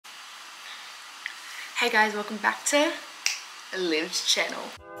Hey guys, welcome back to Liv's channel.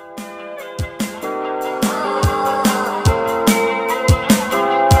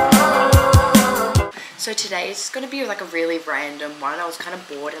 So today is going to be like a really random one. I was kind of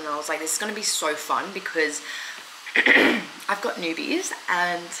bored and I was like, this is going to be so fun because I've got newbies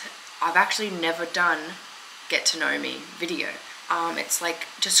and I've actually never done get to know me video. It's like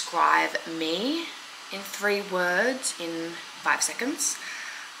describe me in 3 words in 5 seconds.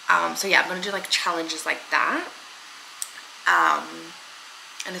 So yeah, I'm going to do like challenges like that.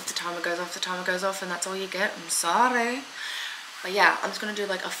 And if the timer goes off, the timer goes off and that's all you get. I'm sorry. But yeah, I'm just going to do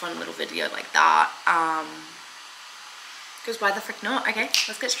like a fun little video like that. Because why the frick not? Okay,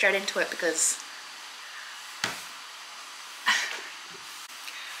 let's get straight into it because...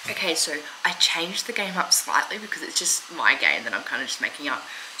 Okay, so I changed the game up slightly because it's just my game that I'm kind of just making up.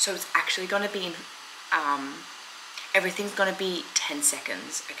 So it's actually going to be in, everything's going to be 10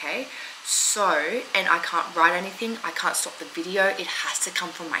 seconds, okay? So, and I can't write anything, I can't stop the video, it has to come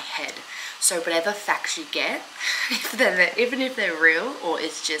from my head. So whatever facts you get, even if they're real or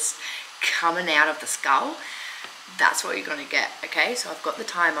it's just coming out of the skull, that's what you're going to get, okay? So I've got the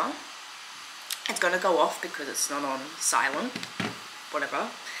timer. It's going to go off because it's not on silent, whatever.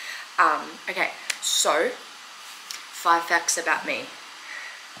 Okay, so 5 facts about me.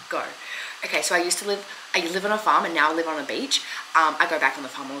 Go. Okay, so I live on a farm and now I live on a beach. I go back on the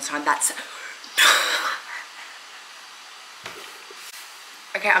farm all the time. That's...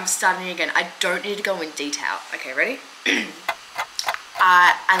 Okay, I'm starting again. I don't need to go in detail. Okay, ready?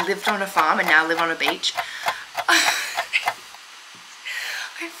 I lived on a farm and now I live on a beach. I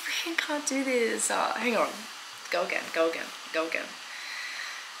freaking can't do this. Hang on. Go again, go again, go again.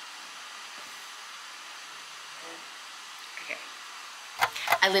 Okay.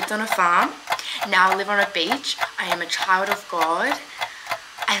 I lived on a farm. Now I live on a beach. I am a child of God.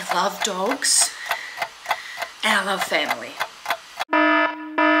 I love dogs. And I love family.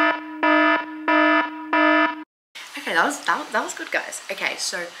 Okay, that was good, guys. Okay,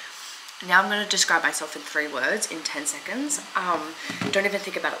 so now I'm going to describe myself in 3 words in 10 seconds. Don't even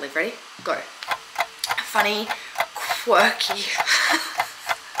think about it, Liv. Ready? Go. Funny, quirky.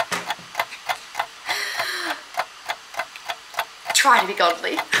 Try to be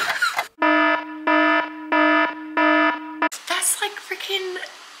godly. That's like freaking...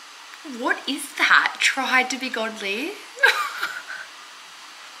 What is that? Try to be godly?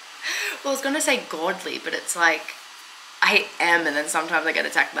 Well, I was going to say godly, but it's like... I am, and then sometimes I get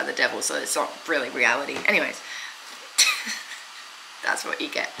attacked by the devil, so it's not really reality. Anyways, that's what you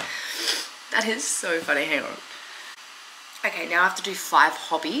get. That is so funny. Hang on. Okay, now I have to do 5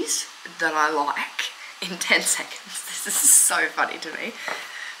 hobbies that I like in 10 seconds. This is so funny to me.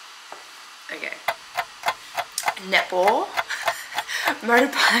 Okay. Netball,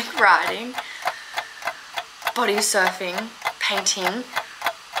 motorbike riding, body surfing, painting,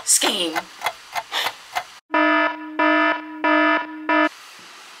 skiing.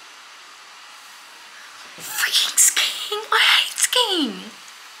 Freaking skiing! I hate skiing!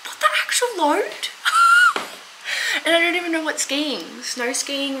 What the actual load? And I don't even know what skiing. Snow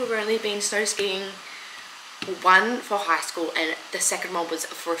skiing, we've only been snow skiing 1 for high school and the second one was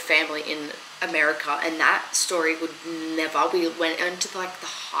for a family in America, and that story would never... We went into like the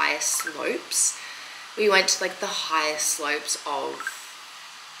highest slopes. We went to like the highest slopes of...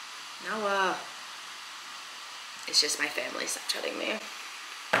 No, it's just my family Snapchatting me.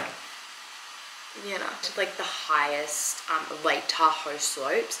 You know, like the highest Lake Tahoe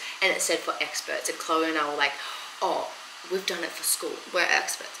slopes, and it said for experts, and Chloe and I were like, oh, we've done it for school, we're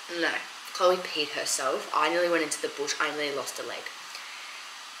experts. No, Chloe peed herself, I nearly went into the bush, I nearly lost a leg.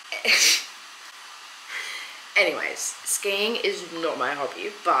 Anyways, skiing is not my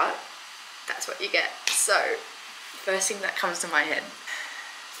hobby, but that's what you get. So, first thing that comes to my head,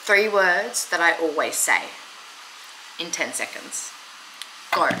 3 words that I always say in 10 seconds.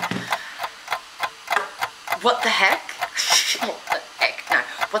 Go. What the heck? What the heck? No.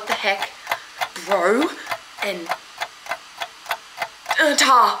 What the heck? Bro. And...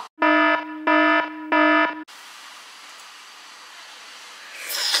 tar.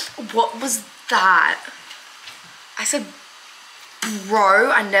 What was that? I said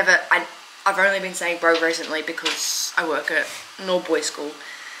bro. I've only been saying bro recently because I work at an all-boys school.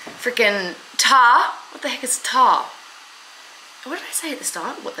 Freaking tar? What the heck is tar? What did I say at the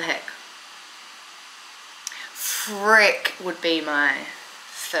start? What the heck? Frick would be my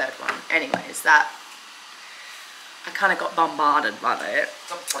 3rd one. Anyways, that... I kind of got bombarded by that.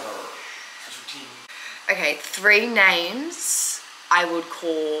 Okay, 3 names I would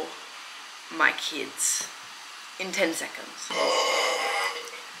call my kids in 10 seconds. Okay.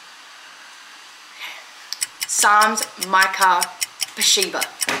 Psalms, Micah, Bathsheba.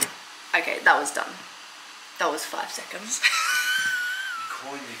 Okay, that was done. That was 5 seconds. You're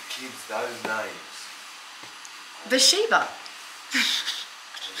calling your kids those names. Bathsheba.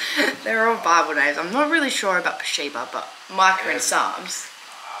 They're all Bible names. I'm not really sure about Bathsheba, but Micah and Psalms.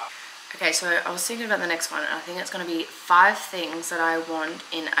 Okay, so I was thinking about the next one, and I think it's going to be 5 things that I want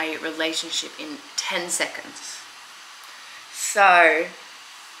in a relationship in 10 seconds. So,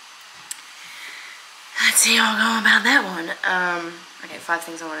 let's see how I go about that one. Okay, 5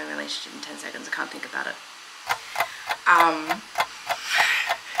 things I want in a relationship in 10 seconds. I can't think about it.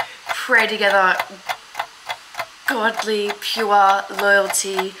 Pray together, godly, pure,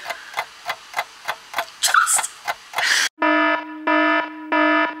 loyalty, trust.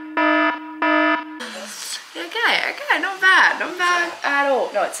 Okay, not bad at all.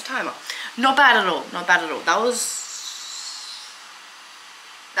 No, it's a timer. Not bad at all, not bad at all. That was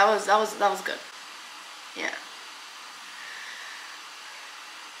good. Yeah.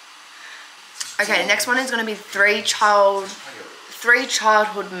 Okay, the next one is going to be 3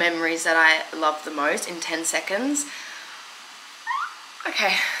 childhood memories that I love the most in 10 seconds.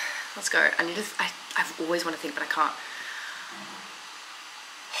 Okay, let's go. I've always want to think, but I can't.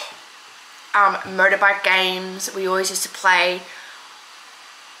 Motorbike games we always used to play.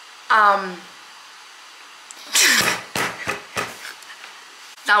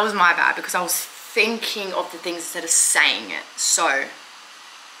 That was my bad because I was thinking of the things instead of saying it. So,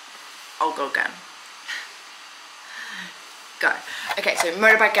 I'll go again. Go. Okay, so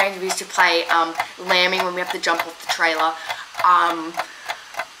motorbike games we used to play, lambing when we have to jump off the trailer.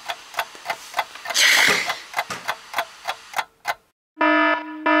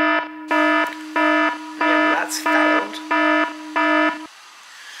 Yeah, that's failed.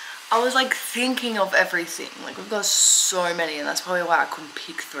 I was like thinking of everything. Like we've got so many, and that's probably why I couldn't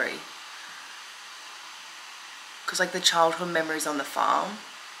pick 3. Because like the childhood memories on the farm.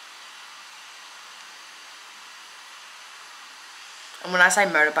 And when I say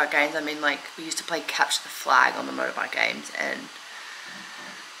motorbike games, I mean like we used to play catch the flag on the motorbike games and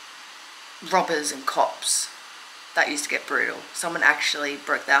robbers and cops. That used to get brutal. Someone actually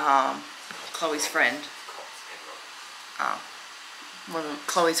broke their arm. Chloe's friend. One of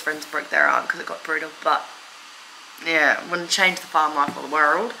Chloe's friends broke their arm because it got brutal. But yeah, wouldn't change the farm life of the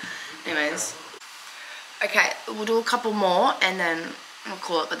world. Anyways. Okay, we'll do a couple more and then we'll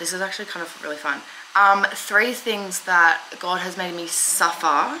call it. But this is actually kind of really fun. 3 things that God has made me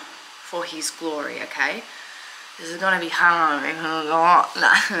suffer for His glory, okay? This is gonna be hard.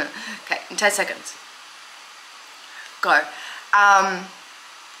 Okay, in 10 seconds. Go.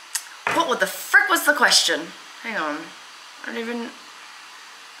 What the frick was the question? Hang on. I didn't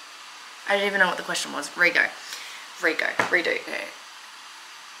even know what the question was. Redo. Okay.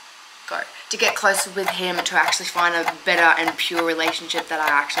 Go. To get closer with Him, to actually find a better and pure relationship that I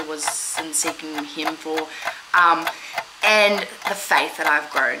actually was seeking Him for, and the faith that I've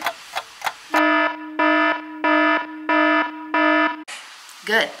grown.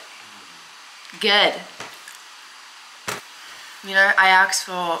 Good. You know, I asked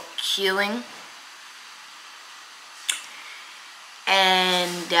for healing,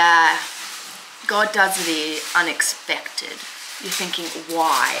 and God does the unexpected. You're thinking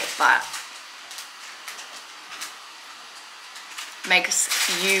why, but makes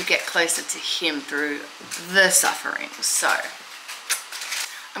you get closer to Him through the suffering. So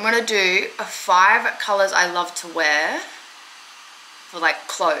I'm gonna do 5 colors I love to wear for like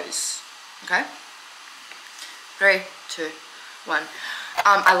clothes. Okay, 3, 2, 1.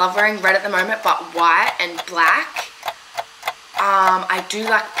 I love wearing red at the moment, but white and black. I do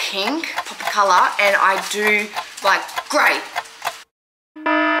like pink, pop of color, and I do like grey.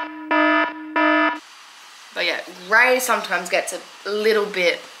 But yeah, grey sometimes gets a little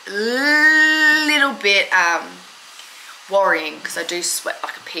bit worrying because I do sweat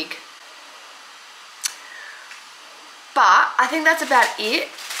like a pig. But I think that's about it.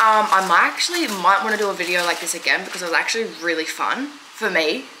 I might want to do a video like this again because it was actually really fun for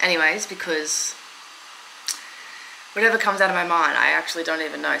me anyways, because whatever comes out of my mind, I actually don't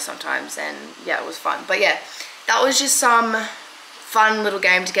even know sometimes, and yeah, it was fun. But yeah, that was just some fun little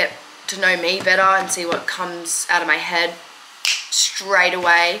game to get to know me better and see what comes out of my head straight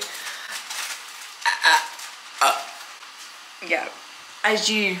away. Yeah, as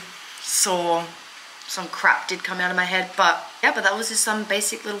you saw, some crap did come out of my head, but yeah, but that was just some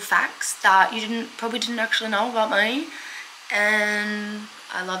basic little facts that you probably didn't actually know about me, and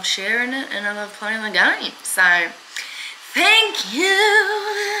I love sharing it and I love playing the game. So thank you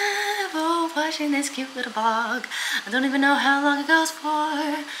for watching this cute little vlog. I don't even know how long it goes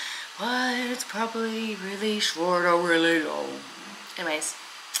for. but it's probably really short or really long. Anyways,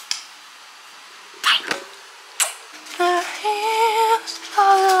 bye. The hills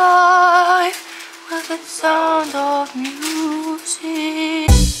are alive with the sound of music.